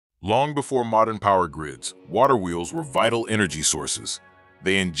Long before modern power grids, water wheels were vital energy sources.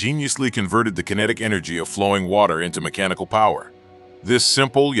 They ingeniously converted the kinetic energy of flowing water into mechanical power. This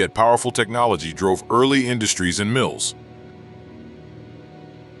simple yet powerful technology drove early industries and mills.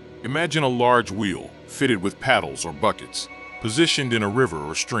 Imagine a large wheel, fitted with paddles or buckets, positioned in a river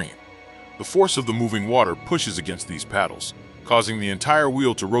or stream. The force of the moving water pushes against these paddles, causing the entire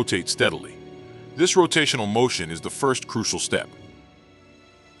wheel to rotate steadily. This rotational motion is the first crucial step.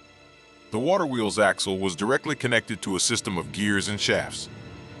 The water wheel's axle was directly connected to a system of gears and shafts.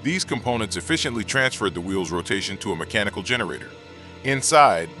 These components efficiently transferred the wheel's rotation to a mechanical generator.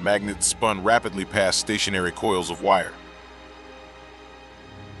 Inside, magnets spun rapidly past stationary coils of wire.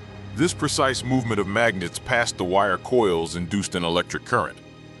 This precise movement of magnets past the wire coils induced an electric current.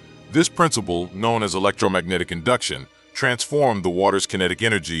 This principle, known as electromagnetic induction, transformed the water's kinetic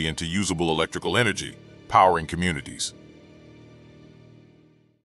energy into usable electrical energy, powering communities.